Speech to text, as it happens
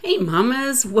Hey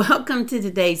mamas, welcome to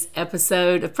today's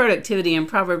episode of Productivity in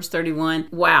Proverbs 31.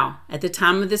 Wow, at the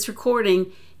time of this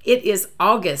recording, it is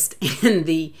August and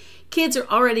the kids are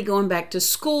already going back to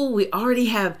school. We already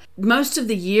have most of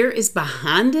the year is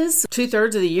behind us.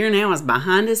 2/3 of the year now is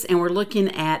behind us, and we're looking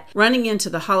at running into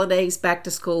the holidays, back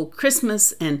to school,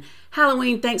 Christmas, and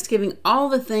Halloween, Thanksgiving, all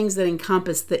the things that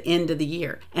encompass the end of the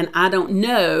year. And I don't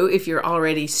know if you're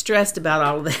already stressed about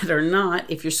all of that or not,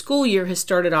 if your school year has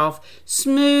started off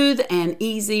smooth and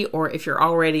easy, or if you're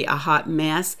already a hot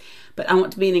mess. But I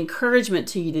want to be an encouragement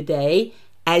to you today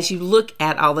as you look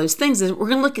at all those things. We're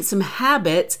going to look at some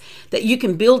habits that you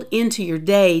can build into your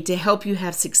day to help you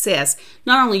have success.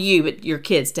 Not only you, but your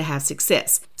kids to have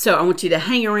success. So I want you to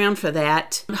hang around for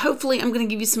that. Hopefully, I'm going to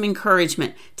give you some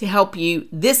encouragement to help you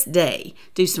this day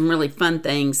do some really fun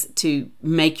things to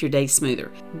make your day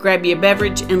smoother. Grab you a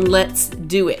beverage and let's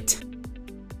do it.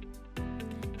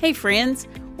 Hey friends,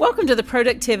 welcome to the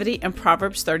Productivity and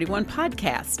Proverbs 31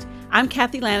 podcast. I'm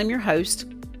Kathy Lanham, your host.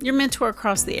 Your mentor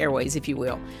across the airways, if you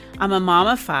will. I'm a mom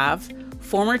of 5,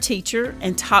 former teacher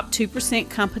and top 2%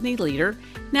 company leader.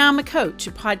 Now I'm a coach,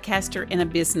 a podcaster, and a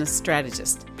business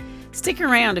strategist. Stick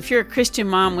around if you're a Christian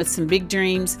mom with some big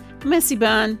dreams, a messy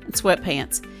bun, and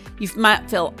sweatpants. You might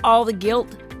feel all the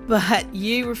guilt, but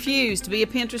you refuse to be a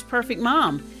Pinterest perfect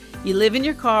mom. You live in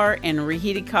your car and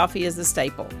reheated coffee is a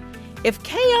staple. If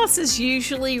chaos is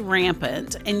usually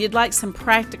rampant and you'd like some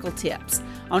practical tips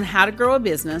on how to grow a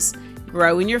business,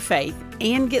 grow in your faith,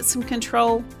 and get some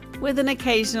control with an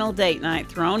occasional date night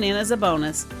thrown in as a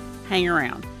bonus, hang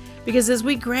around. Because as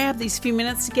we grab these few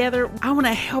minutes together, I want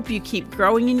to help you keep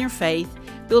growing in your faith,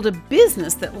 build a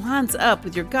business that lines up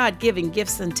with your God-given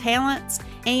gifts and talents,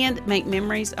 and make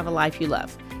memories of a life you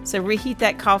love. So reheat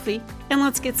that coffee and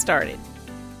let's get started.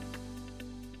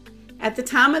 At the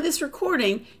time of this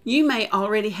recording, you may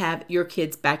already have your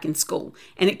kids back in school.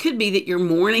 And it could be that you're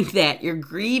mourning that, you're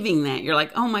grieving that. You're like,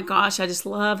 oh my gosh, I just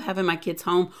love having my kids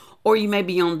home. Or you may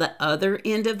be on the other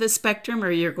end of the spectrum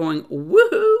or you're going,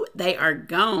 woohoo, they are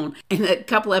gone. And a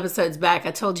couple episodes back,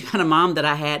 I told you about a mom that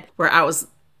I had where I was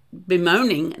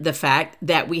bemoaning the fact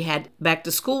that we had back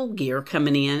to school gear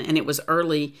coming in and it was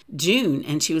early June,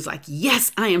 and she was like, yes,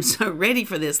 I am so ready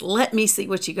for this. Let me see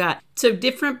what you got. So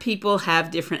different people have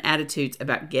different attitudes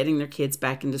about getting their kids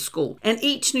back into school. And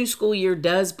each new school year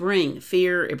does bring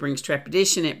fear, it brings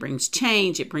trepidation, it brings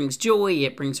change, it brings joy,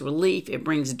 it brings relief, it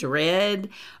brings dread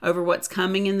over what's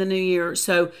coming in the new year.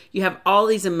 So you have all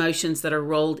these emotions that are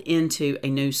rolled into a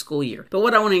new school year. But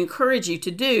what I want to encourage you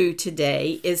to do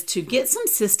today is to get some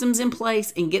systems in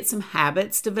place and get some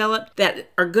habits developed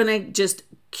that are going to just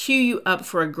cue you up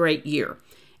for a great year.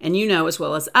 And you know as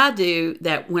well as I do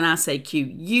that when I say cue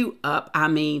you up, I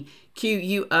mean cue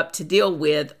you up to deal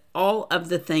with all of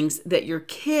the things that your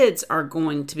kids are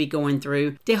going to be going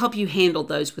through to help you handle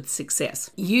those with success.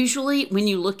 Usually when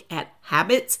you look at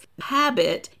habits,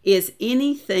 habit is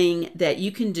anything that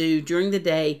you can do during the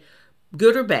day,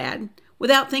 good or bad,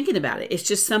 without thinking about it. It's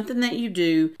just something that you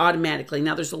do automatically.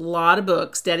 Now, there's a lot of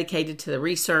books dedicated to the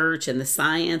research and the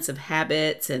science of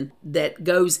habits and that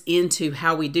goes into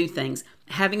how we do things.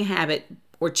 Having a habit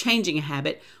or changing a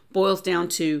habit boils down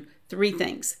to 3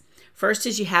 things. First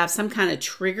is you have some kind of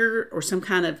trigger or some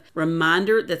kind of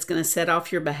reminder that's going to set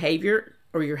off your behavior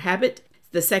or your habit.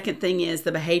 The second thing is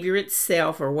the behavior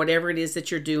itself or whatever it is that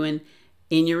you're doing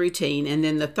in your routine. And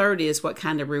then the third is what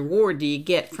kind of reward do you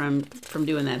get from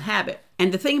doing that habit.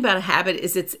 And the thing about a habit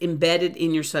is it's embedded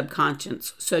in your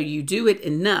subconscious. So you do it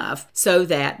enough so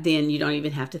that then you don't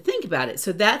even have to think about it.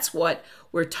 So that's what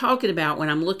we're talking about when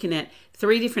I'm looking at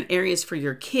 3 different areas for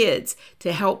your kids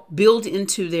to help build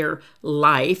into their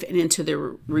life and into their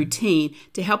routine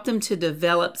to help them to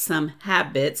develop some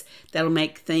habits that'll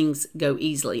make things go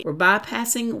easily. We're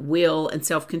bypassing will and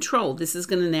self-control. This is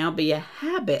going to now be a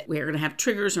habit. We're going to have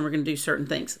triggers and we're going to do certain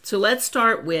things. So let's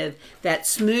start with that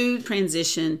smooth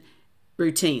transition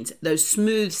routines, those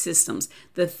smooth systems,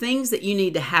 the things that you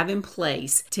need to have in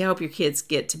place to help your kids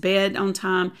get to bed on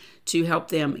time, to help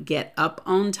them get up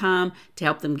on time, to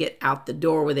help them get out the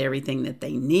door with everything that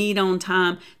they need on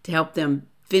time, to help them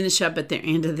finish up at the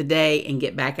end of the day and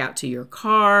get back out to your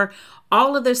car.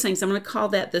 All of those things, I'm going to call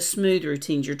that the smooth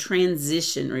routines, your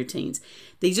transition routines.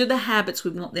 These are the habits we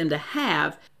want them to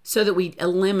have so that we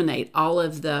eliminate all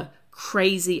of the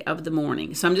crazy of the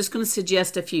morning. So I'm just going to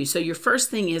suggest a few. So your first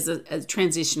thing is a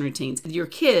transition routines. Your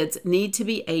kids need to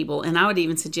be able, and I would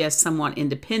even suggest somewhat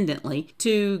independently,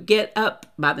 to get up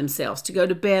by themselves, to go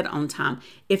to bed on time.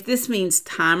 If this means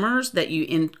timers, that you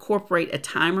incorporate a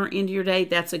timer into your day,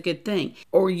 that's a good thing.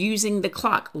 Or using the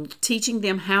clock, teaching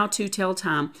them how to tell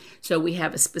time. So we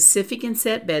have a specific and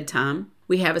set bedtime.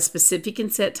 We have a specific and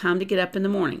set time to get up in the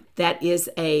morning. That is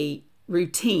a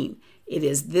routine. It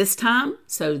is this time,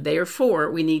 so therefore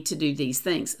we need to do these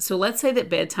things. So let's say that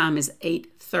bedtime is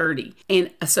 8:30,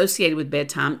 and associated with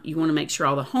bedtime, you want to make sure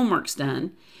all the homework's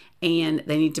done, and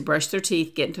they need to brush their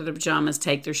teeth, get into their pajamas,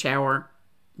 take their shower,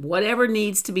 whatever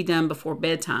needs to be done before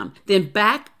bedtime. Then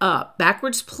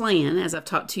backwards plan, as I've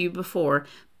talked to you before,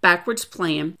 backwards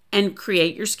plan and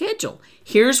create your schedule.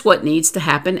 Here's what needs to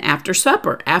happen after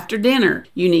supper, after dinner.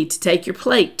 You need to take your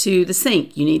plate to the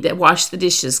sink. You need to wash the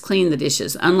dishes, clean the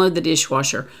dishes, unload the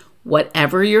dishwasher.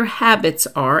 Whatever your habits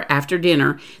are after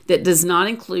dinner, that does not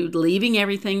include leaving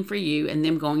everything for you and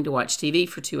them going to watch TV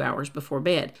for 2 hours before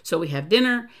bed. So we have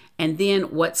dinner, and then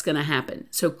what's going to happen.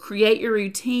 So create your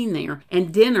routine there.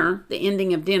 And dinner, the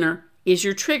ending of dinner, is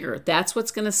your trigger. That's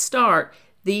what's going to start.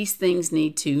 These things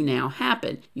need to now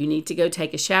happen. You need to go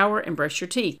take a shower and brush your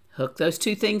teeth. Hook those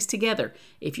two things together.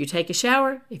 If you take a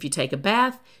shower, if you take a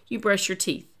bath, you brush your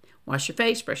teeth. Wash your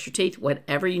face, brush your teeth,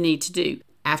 whatever you need to do.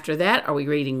 After that, are we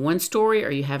reading one story?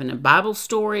 Are you having a Bible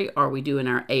story? Are we doing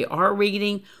our AR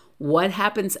reading? What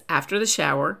happens after the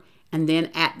shower? And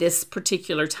then at this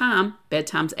particular time,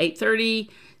 bedtime's 8:30,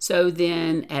 so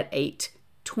then at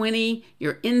 8:20,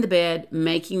 you're in the bed,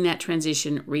 making that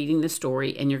transition, reading the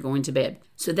story, and you're going to bed.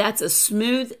 So that's a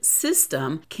smooth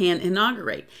system can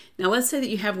inaugurate. Now, let's say that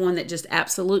you have one that just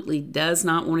absolutely does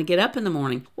not want to get up in the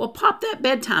morning. Well, pop that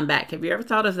bedtime back. Have you ever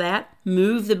thought of that?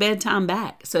 Move the bedtime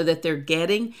back so that they're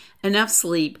getting enough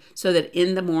sleep so that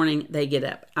in the morning they get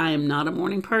up. I am not a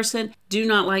morning person, do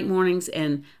not like mornings,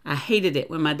 and I hated it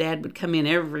when my dad would come in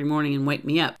every morning and wake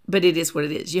me up. But it is what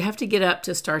it is. You have to get up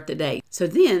to start the day. So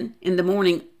then in the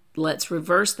morning, let's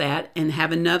reverse that and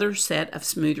have another set of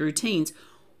smooth routines.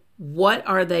 What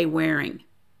are they wearing?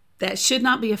 That should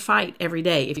not be a fight every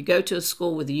day. If you go to a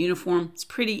school with a uniform, it's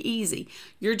pretty easy.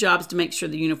 Your job is to make sure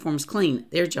the uniform's clean.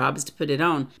 Their job is to put it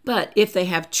on. But if they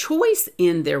have choice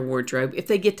in their wardrobe, if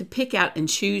they get to pick out and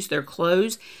choose their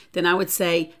clothes, then I would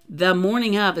say the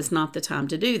morning of is not the time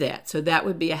to do that. So that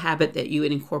would be a habit that you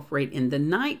would incorporate in the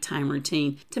nighttime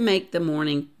routine to make the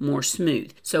morning more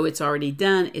smooth. So it's already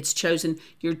done. It's chosen.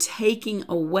 You're taking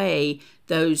away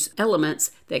those elements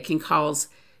that can cause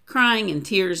crying and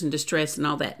tears and distress and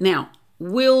all that. Now,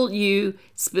 will you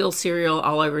spill cereal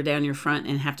all over down your front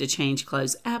and have to change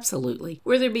clothes? Absolutely.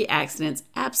 Will there be accidents?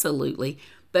 Absolutely.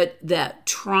 But the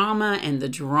trauma and the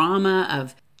drama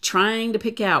of trying to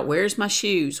pick out, where's my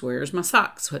shoes? Where's my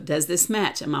socks? What does this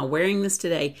match? Am I wearing this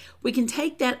today? We can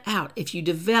take that out if you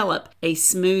develop a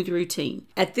smooth routine.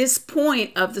 At this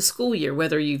point of the school year,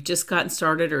 whether you've just gotten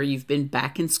started or you've been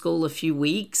back in school a few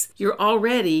weeks, you're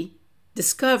already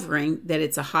discovering that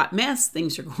it's a hot mess,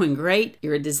 things are going great,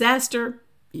 you're a disaster,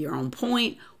 you're on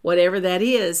point, whatever that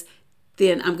is,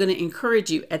 then I'm going to encourage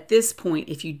you at this point,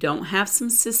 if you don't have some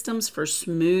systems for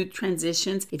smooth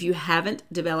transitions, if you haven't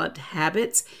developed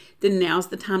habits, then now's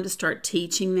the time to start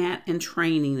teaching that and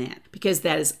training that, because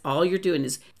that is all you're doing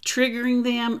is triggering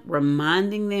them,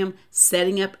 reminding them,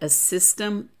 setting up a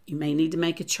system. You may need to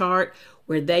make a chart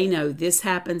where they know this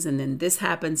happens and then this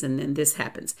happens and then this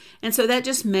happens. And so that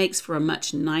just makes for a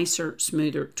much nicer,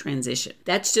 smoother transition.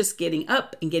 That's just getting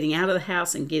up and getting out of the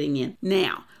house and getting in.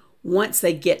 Now, once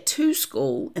they get to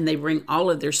school and they bring all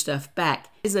of their stuff back,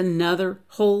 is another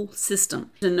whole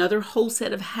system, another whole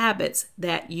set of habits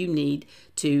that you need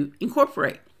to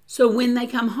incorporate. So when they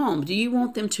come home, do you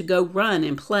want them to go run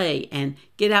and play and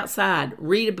get outside,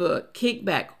 read a book, kick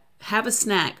back, have a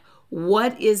snack?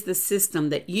 What is the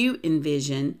system that you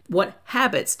envision? What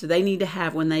habits do they need to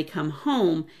have when they come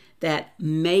home that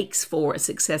makes for a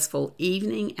successful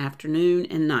evening, afternoon,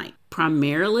 and night?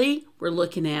 Primarily, we're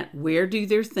looking at where do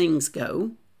their things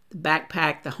go? The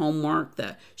backpack, the homework,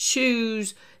 the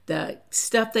shoes, the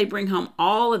stuff they bring home,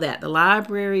 all of that, the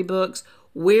library books.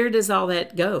 Where does all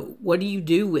that go? What do you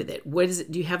do with it? What is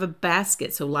it? Do you have a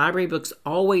basket? So library books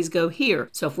always go here.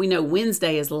 So if we know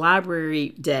Wednesday is library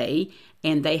day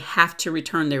and they have to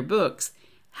return their books,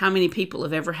 how many people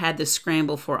have ever had this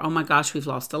scramble for, oh my gosh, we've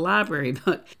lost a library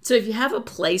book? So if you have a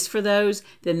place for those,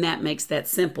 then that makes that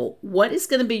simple. What is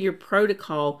going to be your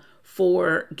protocol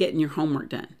for getting your homework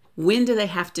done? When do they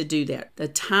have to do that? The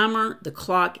timer, the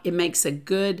clock, it makes a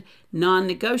good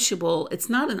non-negotiable. It's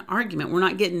not an argument. We're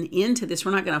not getting into this.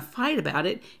 We're not going to fight about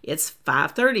it. It's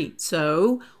 5:30.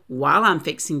 So while I'm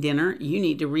fixing dinner, you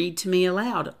need to read to me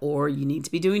aloud, or you need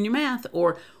to be doing your math,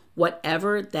 or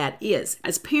whatever that is.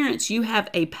 As parents, you have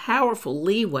a powerful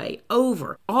leeway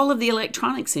over all of the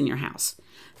electronics in your house.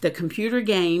 The computer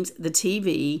games, the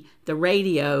TV, the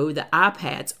radio, the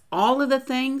iPads, all of the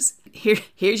things,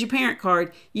 here's your parent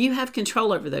card. You have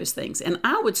control over those things. And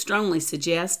I would strongly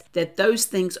suggest that those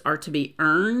things are to be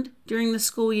earned during the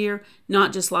school year,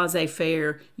 not just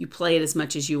laissez-faire. You play it as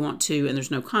much as you want to and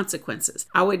there's no consequences.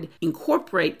 I would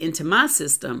incorporate into my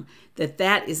system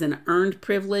that is an earned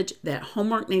privilege, that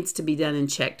homework needs to be done and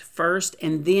checked first,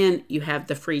 and then you have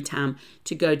the free time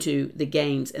to go to the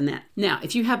games and that. Now,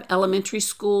 if you have elementary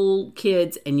school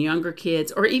kids and younger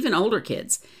kids, or even older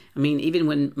kids, I mean, even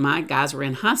when my guys were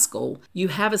in high school, you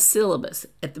have a syllabus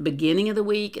at the beginning of the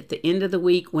week, at the end of the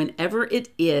week, whenever it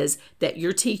is that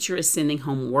your teacher is sending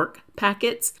home work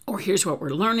packets, or here's what we're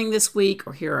learning this week,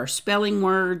 or here are spelling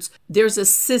words. There's a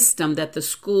system that the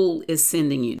school is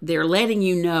sending you. They're letting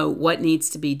you know what needs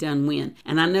to be done when.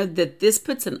 And I know that this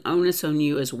puts an onus on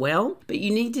you as well, but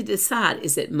you need to decide,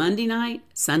 is it Monday night,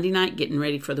 Sunday night, getting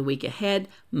ready for the week ahead,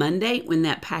 Monday when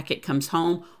that packet comes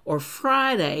home, or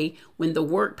Friday when the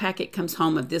work packet comes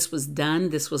home of this was done,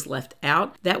 this was left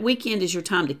out. That weekend is your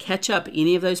time to catch up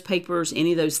any of those papers,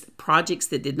 any of those projects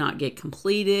that did not get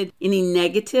completed, any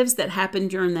negatives that happened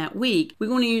during that week. We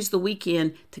want to use the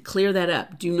weekend to clear that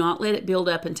up. Do not let it build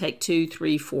up and take 2,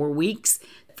 3, 4 weeks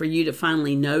for you to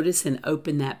finally notice and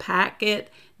open that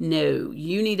packet. No,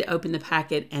 you need to open the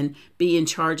packet and be in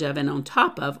charge of and on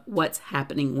top of what's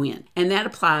happening when. And that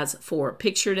applies for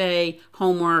picture day,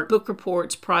 homework, book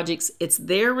reports, projects. It's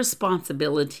their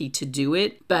responsibility to do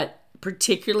it, but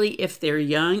particularly if they're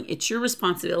young, it's your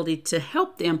responsibility to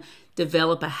help them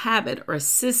develop a habit or a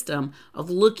system of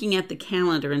looking at the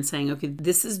calendar and saying, okay,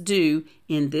 this is due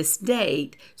in this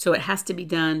date, so it has to be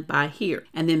done by here.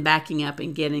 And then backing up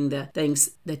and getting the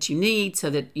things that you need so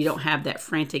that you don't have that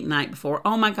frantic night before,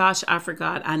 oh my gosh, I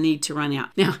forgot, I need to run out.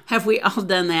 Now, have we all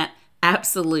done that?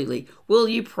 Absolutely. Will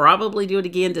you probably do it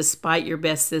again despite your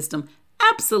best system?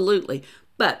 Absolutely.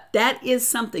 But that is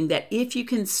something that if you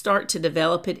can start to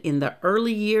develop it in the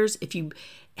early years, if you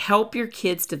help your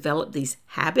kids develop these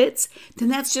habits, then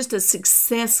that's just a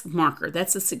success marker.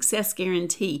 That's a success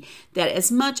guarantee that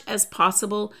as much as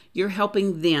possible, you're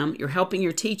helping them, you're helping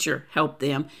your teacher help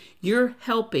them, you're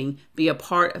helping be a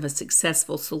part of a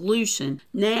successful solution.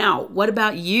 Now, what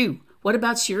about you? What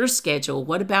about your schedule?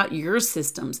 What about your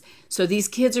systems? So these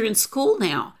kids are in school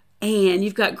now. And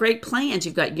you've got great plans.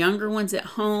 You've got younger ones at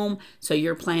home. So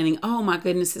you're planning, oh my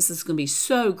goodness, this is going to be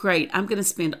so great. I'm going to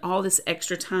spend all this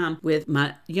extra time with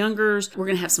my youngers. We're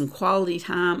going to have some quality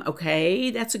time.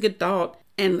 Okay, that's a good thought.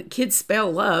 And kids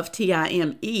spell love,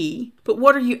 T-I-M-E. But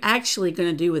what are you actually going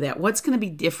to do with that? What's going to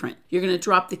be different? You're going to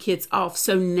drop the kids off.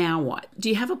 So now what? Do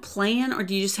you have a plan, or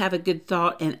do you just have a good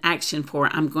thought and action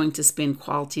for, I'm going to spend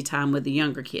quality time with the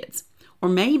younger kids? Or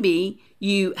maybe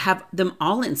you have them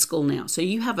all in school now, so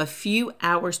you have a few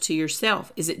hours to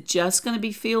yourself. Is it just going to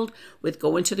be filled with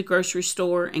going to the grocery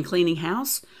store and cleaning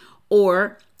house?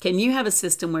 Or can you have a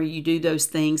system where you do those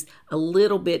things a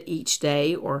little bit each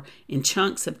day or in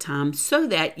chunks of time so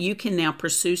that you can now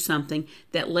pursue something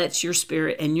that lets your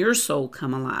spirit and your soul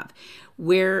come alive,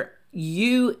 where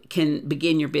you can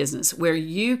begin your business, where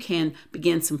you can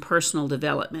begin some personal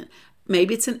development?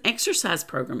 Maybe it's an exercise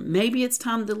program. Maybe it's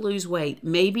time to lose weight.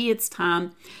 Maybe it's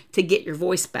time to get your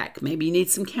voice back. Maybe you need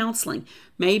some counseling.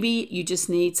 Maybe you just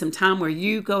need some time where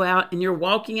you go out and you're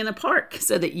walking in a park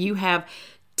so that you have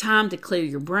time to clear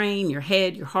your brain, your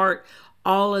head, your heart,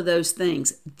 all of those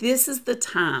things. This is the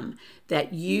time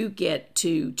that you get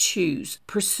to choose.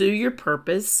 Pursue your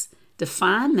purpose,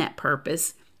 define that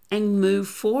purpose, and move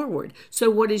forward. So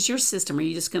what is your system? Are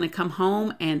you just going to come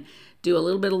home and do a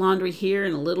little bit of laundry here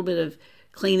and a little bit of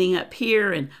cleaning up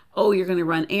here, and you're going to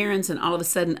run errands, and all of a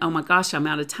sudden, oh my gosh, I'm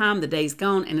out of time, the day's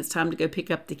gone, and it's time to go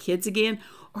pick up the kids again?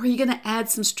 Or are you going to add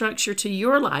some structure to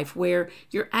your life where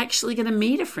you're actually going to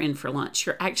meet a friend for lunch?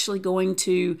 You're actually going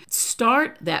to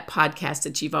start that podcast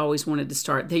that you've always wanted to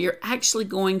start, that you're actually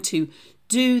going to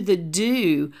do the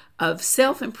do of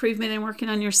self-improvement and working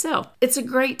on yourself. It's a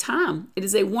great time. It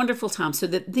is a wonderful time, so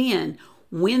that then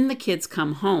when the kids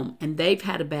come home and they've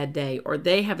had a bad day or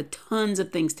they have tons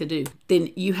of things to do, then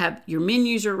you have your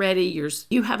menus are ready,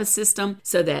 you have a system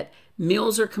so that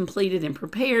meals are completed and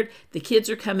prepared, the kids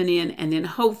are coming in, and then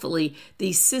hopefully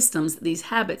these systems, these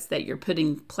habits that you're putting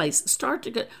in place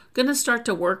going to start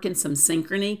to work in some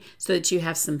synchrony so that you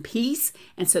have some peace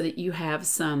and so that you have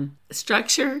some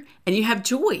structure and you have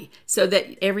joy, so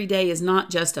that every day is not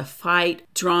just a fight,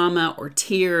 drama, or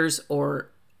tears, or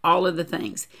all of the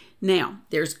things. Now,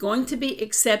 there's going to be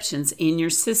exceptions in your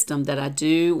system that I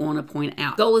do want to point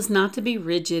out. The goal is not to be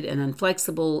rigid and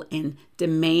inflexible and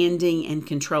demanding and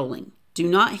controlling. Do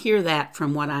not hear that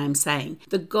from what I am saying.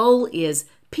 The goal is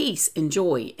peace and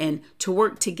joy and to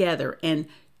work together and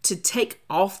to take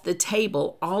off the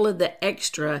table all of the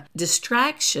extra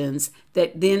distractions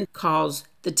that then cause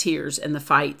the tears and the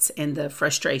fights and the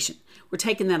frustration. We're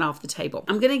taking that off the table.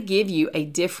 I'm going to give you a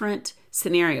different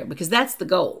scenario because that's the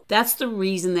goal. That's the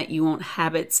reason that you want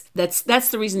habits. That's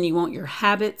the reason you want your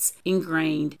habits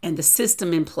ingrained and the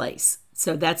system in place.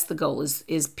 So that's the goal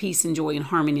is peace and joy and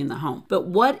harmony in the home. But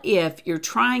what if you're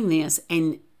trying this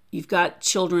and you've got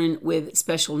children with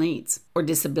special needs or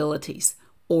disabilities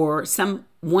or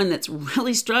someone that's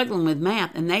really struggling with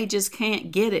math and they just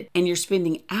can't get it, and you're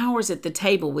spending hours at the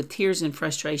table with tears and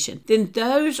frustration, then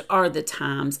those are the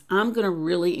times I'm going to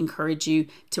really encourage you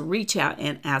to reach out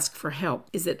and ask for help.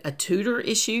 Is it a tutor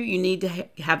issue? You need to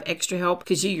have extra help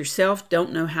because you yourself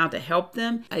don't know how to help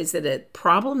them? Is it a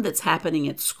problem that's happening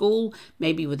at school,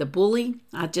 maybe with a bully?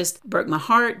 I just broke my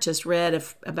heart, just read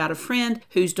about a friend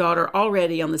whose daughter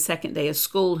already on the second day of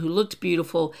school, who looked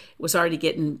beautiful, was already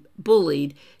getting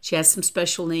bullied. She has some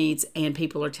special needs and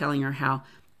people are telling her how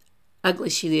ugly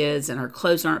she is and her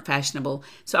clothes aren't fashionable.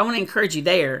 So I want to encourage you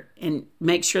there and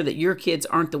make sure that your kids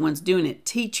aren't the ones doing it.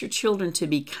 Teach your children to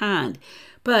be kind,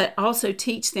 but also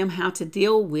teach them how to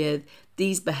deal with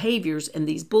these behaviors and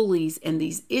these bullies and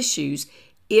these issues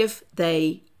if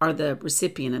they are the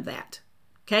recipient of that.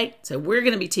 Okay, so we're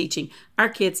going to be teaching our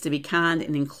kids to be kind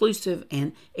and inclusive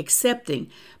and accepting,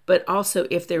 but also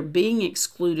if they're being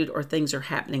excluded or things are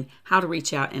happening, how to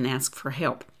reach out and ask for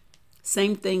help.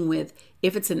 Same thing with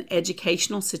if it's an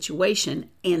educational situation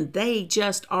and they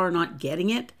just are not getting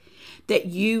it, that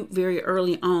you very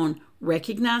early on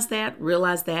recognize that,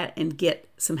 realize that, and get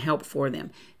some help for them.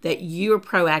 That you're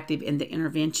proactive in the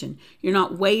intervention. You're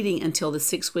not waiting until the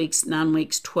 6 weeks, 9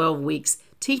 weeks, 12 weeks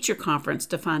teacher conference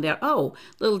to find out, oh,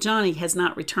 little Johnny has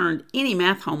not returned any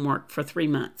math homework for 3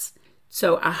 months.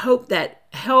 So I hope that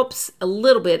helps a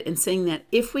little bit in seeing that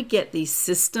if we get these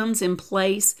systems in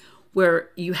place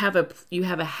where you have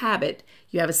a habit,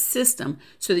 you have a system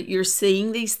so that you're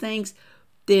seeing these things,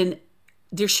 then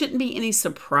there shouldn't be any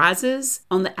surprises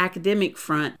on the academic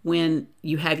front when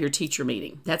you have your teacher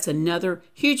meeting. That's another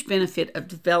huge benefit of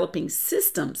developing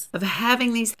systems, of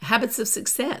having these habits of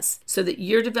success so that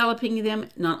you're developing them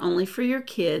not only for your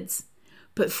kids,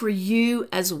 but for you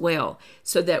as well,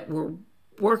 so that we're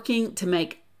working to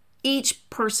make each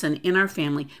person in our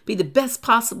family be the best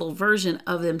possible version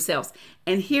of themselves.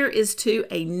 And here is to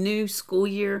a new school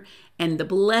year and the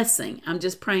blessing. I'm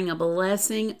just praying a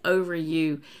blessing over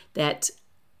you that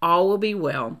all will be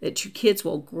well, that your kids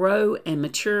will grow and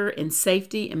mature in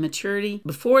safety and maturity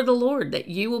before the Lord, that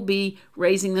you will be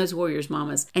raising those warriors,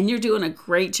 mamas. And you're doing a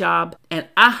great job. And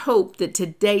I hope that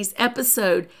today's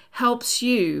episode helps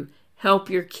you help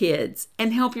your kids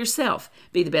and help yourself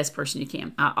be the best person you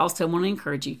can. I also want to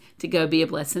encourage you to go be a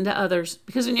blessing to others,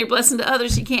 because when you're a blessing to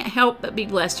others, you can't help but be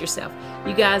blessed yourself.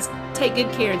 You guys, take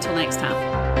good care until next time.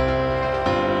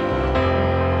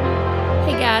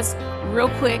 Hey guys, real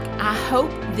quick, I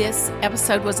hope this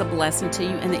episode was a blessing to you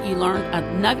and that you learned a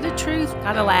nugget of truth,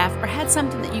 got a laugh, or had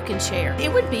something that you can share.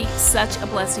 It would be such a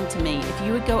blessing to me if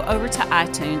you would go over to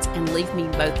iTunes and leave me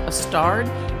both a starred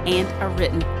and a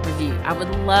written review. I would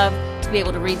love to be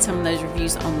able to read some of those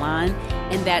reviews online,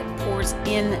 and that pours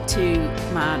into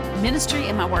my ministry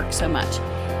and my work so much.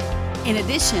 In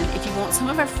addition, if you want some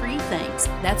of our free things,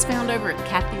 that's found over at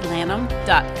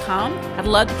KathyLanham.com. I'd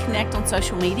love to connect on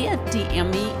social media.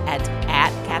 DM me at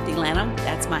Kathy Lanham.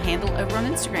 That's my handle over on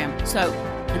Instagram. So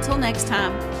until next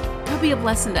time, go be a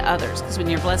blessing to others, because when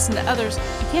you're a blessing to others,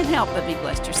 you can't help but be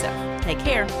blessed yourself. Take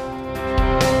care.